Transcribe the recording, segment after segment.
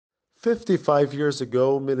55 years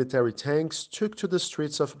ago, military tanks took to the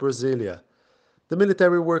streets of Brasilia. The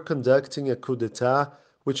military were conducting a coup d'etat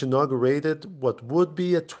which inaugurated what would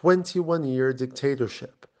be a 21-year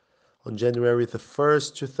dictatorship. On January the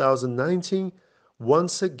 1st, 2019,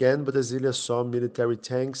 once again Brasilia saw military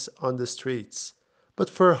tanks on the streets, but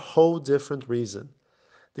for a whole different reason.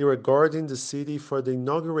 They were guarding the city for the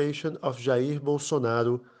inauguration of Jair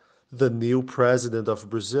Bolsonaro, the new president of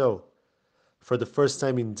Brazil. For the first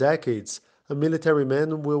time in decades, a military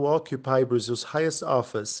man will occupy Brazil's highest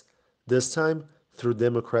office, this time through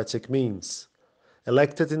democratic means.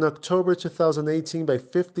 Elected in October 2018 by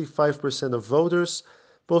 55% of voters,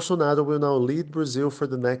 Bolsonaro will now lead Brazil for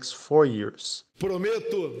the next 4 years.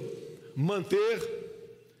 Prometo manter,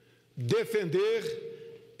 defender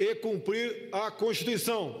e cumprir a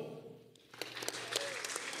Constituição.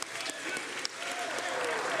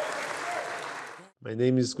 My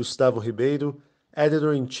name is Gustavo Ribeiro,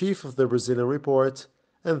 editor-in-chief of the Brazilian Report,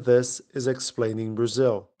 and this is Explaining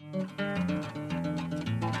Brazil.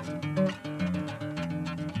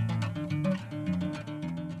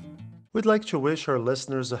 We'd like to wish our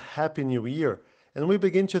listeners a Happy New Year, and we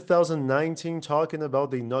begin 2019 talking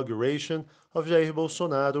about the inauguration of Jair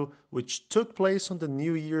Bolsonaro, which took place on the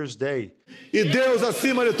New Year's Day. E Deus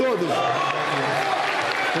acima de todos.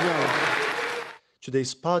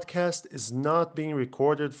 Today's podcast is not being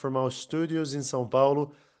recorded from our studios in São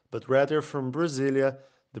Paulo, but rather from Brasilia,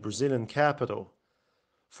 the Brazilian capital.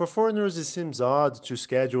 For foreigners, it seems odd to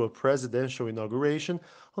schedule a presidential inauguration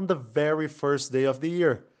on the very first day of the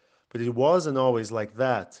year, but it wasn't always like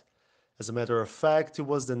that. As a matter of fact, it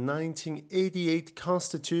was the 1988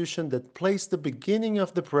 Constitution that placed the beginning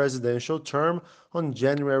of the presidential term on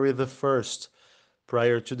January the 1st.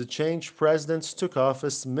 Prior to the change, presidents took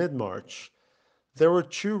office mid-March. There were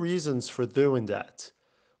two reasons for doing that.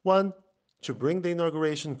 One, to bring the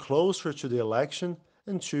inauguration closer to the election,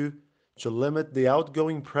 and two, to limit the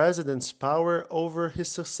outgoing president's power over his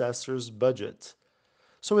successor's budget.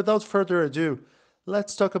 So without further ado,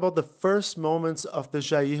 let's talk about the first moments of the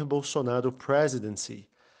Jair Bolsonaro presidency.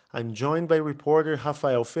 I'm joined by reporter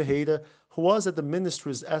Raphael Ferreira, who was at the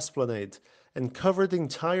Ministries Esplanade and covered the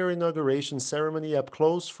entire inauguration ceremony up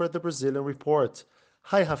close for the Brazilian Report.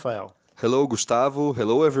 Hi, Raphael. Hello, Gustavo.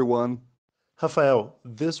 Hello, everyone. Raphael,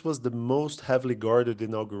 this was the most heavily guarded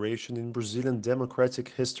inauguration in Brazilian democratic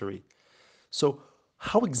history. So,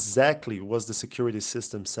 how exactly was the security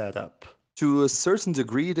system set up? To a certain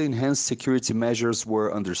degree, the enhanced security measures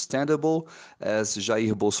were understandable, as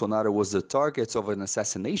Jair Bolsonaro was the target of an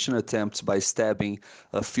assassination attempt by stabbing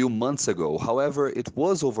a few months ago. However, it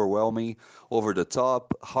was overwhelming, over the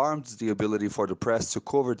top, harmed the ability for the press to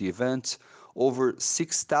cover the event. Over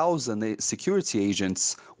 6,000 security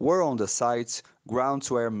agents were on the site,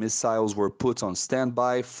 ground-to-air missiles were put on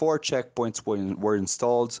standby, 4 checkpoints were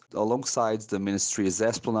installed alongside the Ministries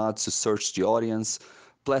Esplanade to search the audience.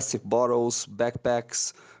 Plastic bottles,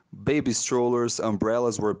 backpacks, baby strollers,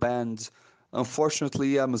 umbrellas were banned.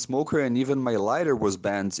 Unfortunately, I'm a smoker and even my lighter was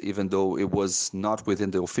banned, even though it was not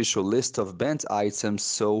within the official list of banned items,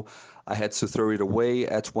 so I had to throw it away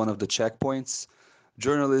at one of the checkpoints.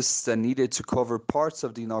 Journalists that needed to cover parts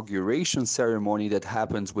of the inauguration ceremony that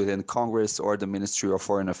happened within Congress or the Ministry of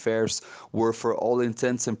Foreign Affairs were, for all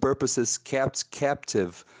intents and purposes, kept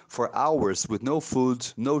captive for hours with no food,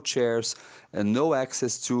 no chairs, and no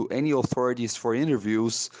access to any authorities for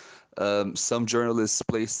interviews. Some journalists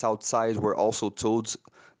placed outside were also told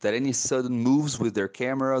that any sudden moves with their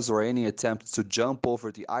cameras or any attempts to jump over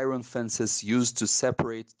the iron fences used to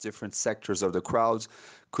separate different sectors of the crowd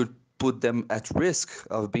could put them at risk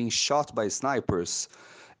of being shot by snipers.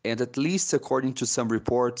 And at least according to some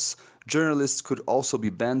reports, journalists could also be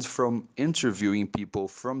banned from interviewing people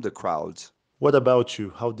from the crowd. What about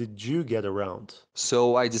you? How did you get around?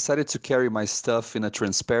 So I decided to carry my stuff in a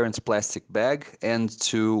transparent plastic bag and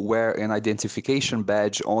to wear an identification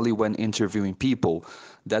badge only when interviewing people.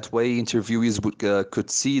 That way interviewees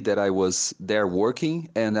could see that I was there working,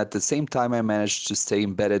 and at the same time I managed to stay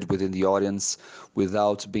embedded within the audience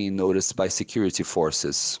without being noticed by security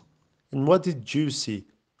forces. And what did you see?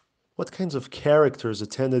 What kinds of characters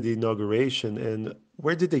attended the inauguration and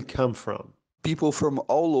where did they come from? People from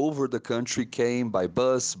all over the country came by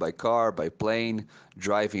bus, by car, by plane,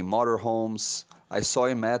 driving motorhomes. I saw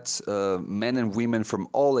and met men and women from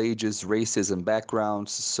all ages, races, and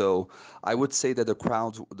backgrounds. So I would say that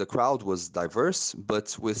the crowd was diverse,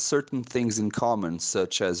 but with certain things in common,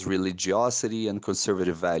 such as religiosity and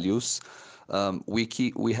conservative values.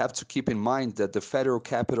 We have to keep in mind that the federal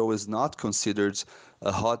capital is not considered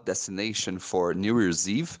a hot destination for New Year's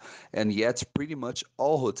Eve, and yet pretty much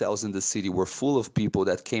all hotels in the city were full of people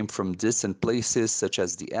that came from distant places, such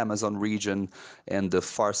as the Amazon region and the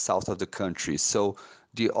far south of the country. So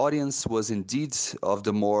the audience was indeed of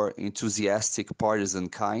the more enthusiastic partisan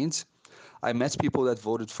kind. I met people that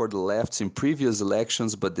voted for the left in previous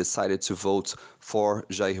elections but decided to vote for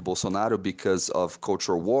Jair Bolsonaro because of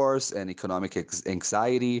cultural wars and economic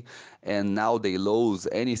anxiety, and now they loathe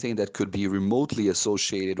anything that could be remotely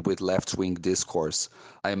associated with left wing discourse.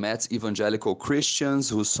 I met evangelical Christians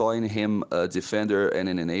who saw in him a defender and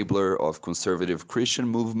an enabler of conservative Christian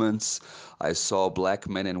movements. I saw black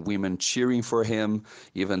men and women cheering for him,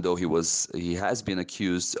 even though he has been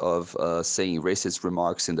accused of saying racist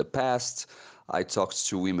remarks in the past. I talked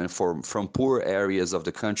to women from poor areas of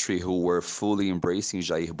the country who were fully embracing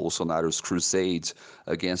Jair Bolsonaro's crusade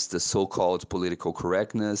against the so-called political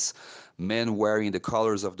correctness. Men wearing the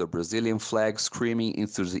colors of the Brazilian flag, screaming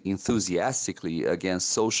enthusiastically against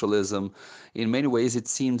socialism. In many ways, it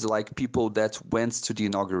seemed like people that went to the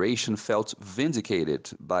inauguration felt vindicated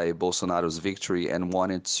by Bolsonaro's victory and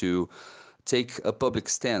wanted to take a public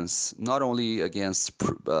stance, not only against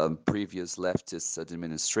previous leftist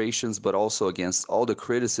administrations, but also against all the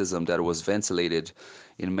criticism that was ventilated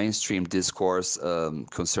in mainstream discourse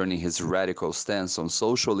concerning his radical stance on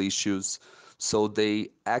social issues. So they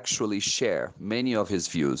actually share many of his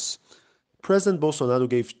views. President Bolsonaro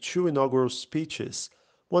gave two inaugural speeches,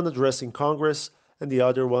 one addressing Congress and the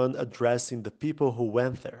other one addressing the people who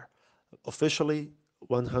went there. Officially,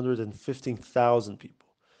 115,000 people.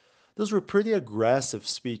 Those were pretty aggressive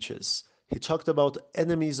speeches. He talked about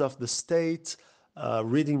enemies of the state,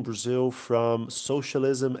 ridding Brazil from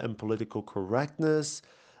socialism and political correctness.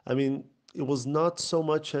 I mean, it was not so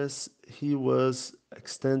much as he was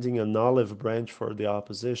extending an olive branch for the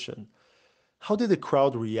opposition. How did the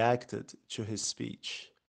crowd reacted to his speech?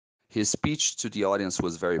 His speech to the audience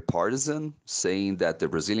was very partisan, saying that the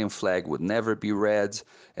Brazilian flag would never be red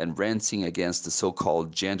and ranting against the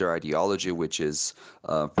so-called gender ideology, which is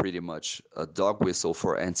pretty much a dog whistle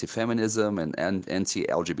for anti-feminism and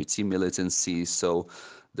anti-LGBT militancy. So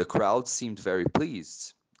the crowd seemed very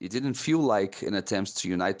pleased. It didn't feel like an attempt to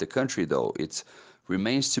unite the country, though. It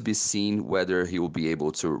remains to be seen whether he will be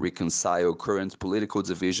able to reconcile current political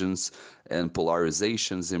divisions and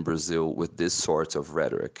polarizations in Brazil with this sort of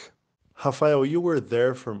rhetoric. Rafael, you were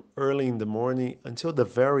there from early in the morning until the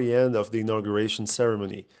very end of the inauguration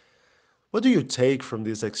ceremony. What do you take from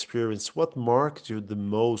this experience? What marked you the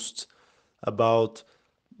most about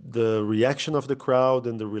the reaction of the crowd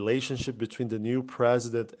and the relationship between the new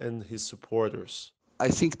president and his supporters? I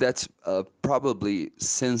think that probably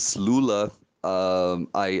since Lula,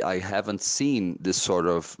 I haven't seen this sort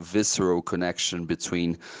of visceral connection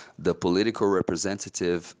between the political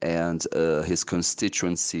representative and his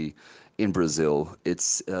constituency in Brazil.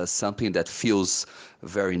 It's something that feels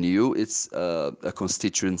very new. It's a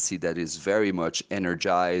constituency that is very much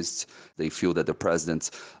energized. They feel that the president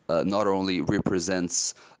not only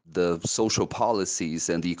represents the social policies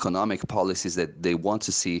and the economic policies that they want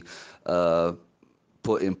to see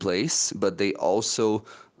put in place, but they also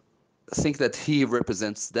think that he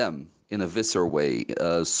represents them in a visceral way,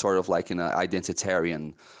 sort of like in an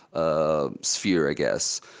identitarian sphere, I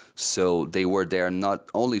guess. So they were there not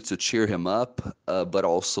only to cheer him up, but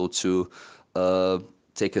also to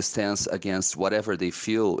take a stance against whatever they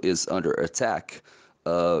feel is under attack,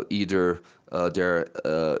 either their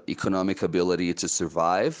economic ability to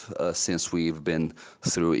survive, since we've been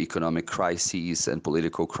through economic crises and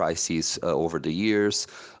political crises over the years,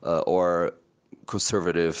 or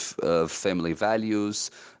conservative family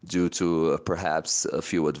values due to perhaps a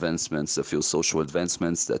few social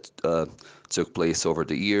advancements that took place over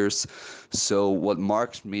the years. So what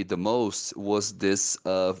marked me the most was this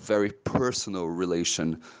very personal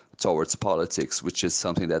relation towards politics, which is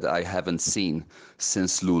something that I haven't seen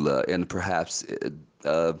since Lula, and perhaps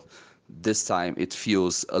this time it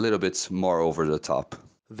feels a little bit more over the top.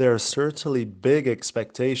 There are certainly big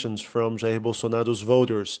expectations from Jair Bolsonaro's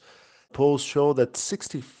voters. Polls show that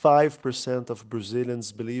 65% of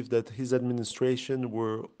Brazilians believe that his administration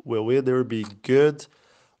will either be good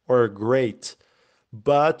or great.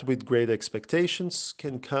 But with great expectations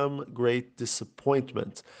can come great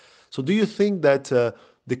disappointment. So, do you think that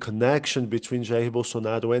the connection between Jair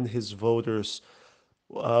Bolsonaro and his voters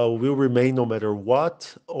will remain no matter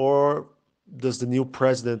what? Or does the new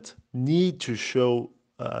president need to show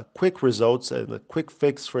quick results and a quick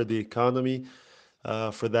fix for the economy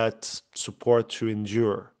for that support to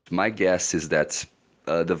endure? My guess is that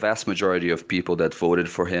the vast majority of people that voted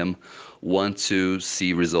for him want to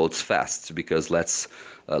see results fast because let's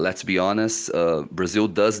be honest, Brazil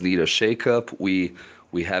does need a shakeup.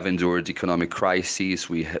 We have endured economic crises.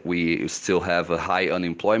 We still have a high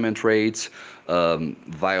unemployment rate.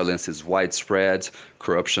 Violence is widespread.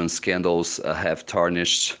 Corruption scandals have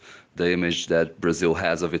tarnished the image that Brazil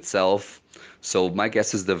has of itself. So my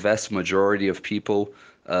guess is the vast majority of people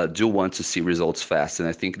do want to see results fast, and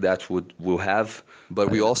I think that will have. But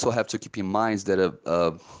we also have to keep in mind that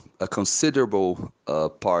a considerable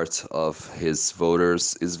part of his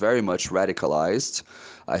voters is very much radicalized.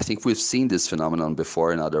 I think we've seen this phenomenon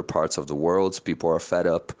before in other parts of the world. People are fed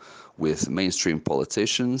up with mainstream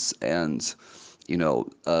politicians, and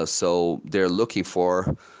so they're looking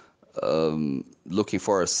for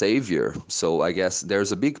a savior. So I guess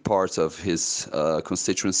there's a big part of his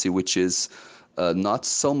constituency which is not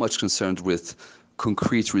so much concerned with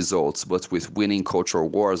concrete results, but with winning cultural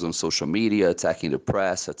wars on social media, attacking the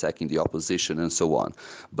press, attacking the opposition, and so on.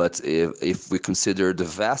 But if we consider the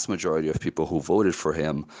vast majority of people who voted for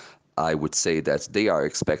him, I would say that they are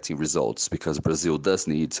expecting results because Brazil does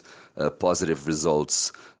need positive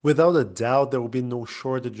results. Without a doubt, there will be no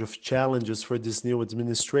shortage of challenges for this new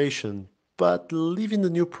administration. But leaving the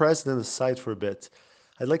new president aside for a bit,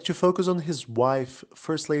 I'd like to focus on his wife,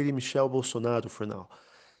 First Lady Michelle Bolsonaro, for now.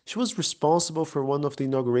 She was responsible for one of the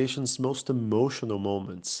inauguration's most emotional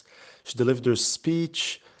moments. She delivered her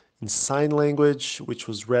speech in sign language, which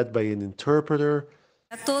was read by an interpreter.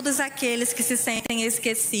 A todos aqueles que se sentem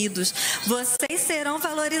esquecidos, vocês serão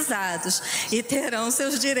valorizados e terão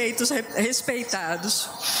seus direitos respeitados.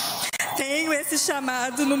 Tenho esse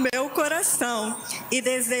chamado no meu coração e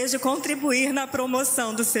desejo contribuir na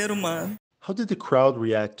promoção do ser humano. How did the crowd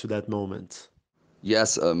react to that moment?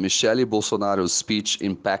 Yes, Michele Bolsonaro's speech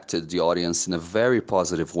impacted the audience in a very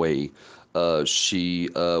positive way. She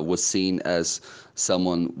was seen as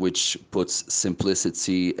someone which puts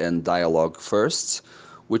simplicity and dialogue first,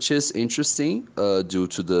 which is interesting due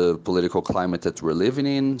to the political climate that we're living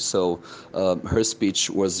in. So her speech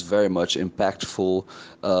was very much impactful.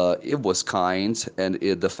 It was kind, and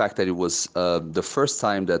the fact that it was the first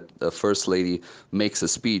time that the First Lady makes a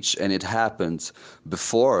speech, and it happened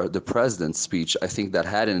before the President's speech, I think that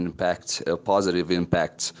had an impact, a positive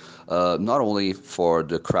impact, not only for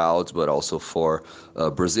the crowd, but also for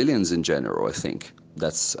Brazilians in general, I think.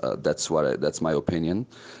 That's my opinion.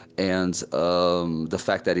 And the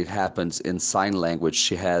fact that it happens in sign language,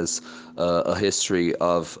 she has a history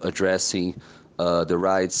of addressing the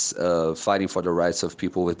rights, fighting for the rights of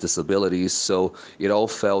people with disabilities. So it all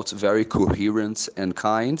felt very coherent and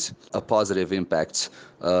kind, a positive impact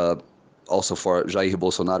also for Jair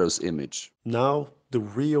Bolsonaro's image. Now the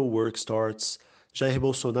real work starts. Jair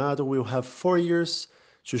Bolsonaro will have 4 years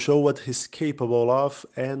to show what he's capable of,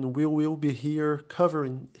 and we will be here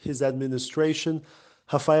covering his administration.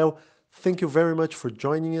 Raphael, thank you very much for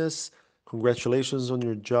joining us. Congratulations on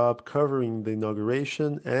your job covering the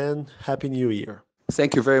inauguration, and Happy New Year.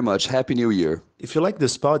 Thank you very much. Happy New Year. If you like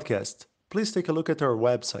this podcast, please take a look at our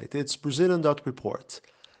website. It's Brazilian.report.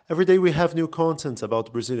 Every day we have new content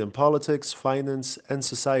about Brazilian politics, finance, and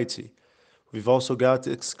society. We've also got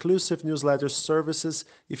exclusive newsletter services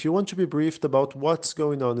if you want to be briefed about what's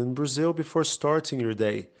going on in Brazil before starting your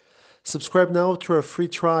day. Subscribe now to our free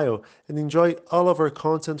trial and enjoy all of our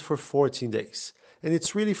content for 14 days. And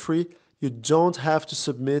it's really free. You don't have to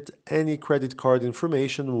submit any credit card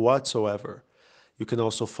information whatsoever. You can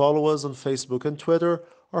also follow us on Facebook and Twitter.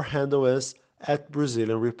 Our handle is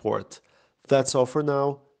 @Brazilian Report. That's all for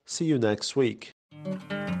now. See you next week.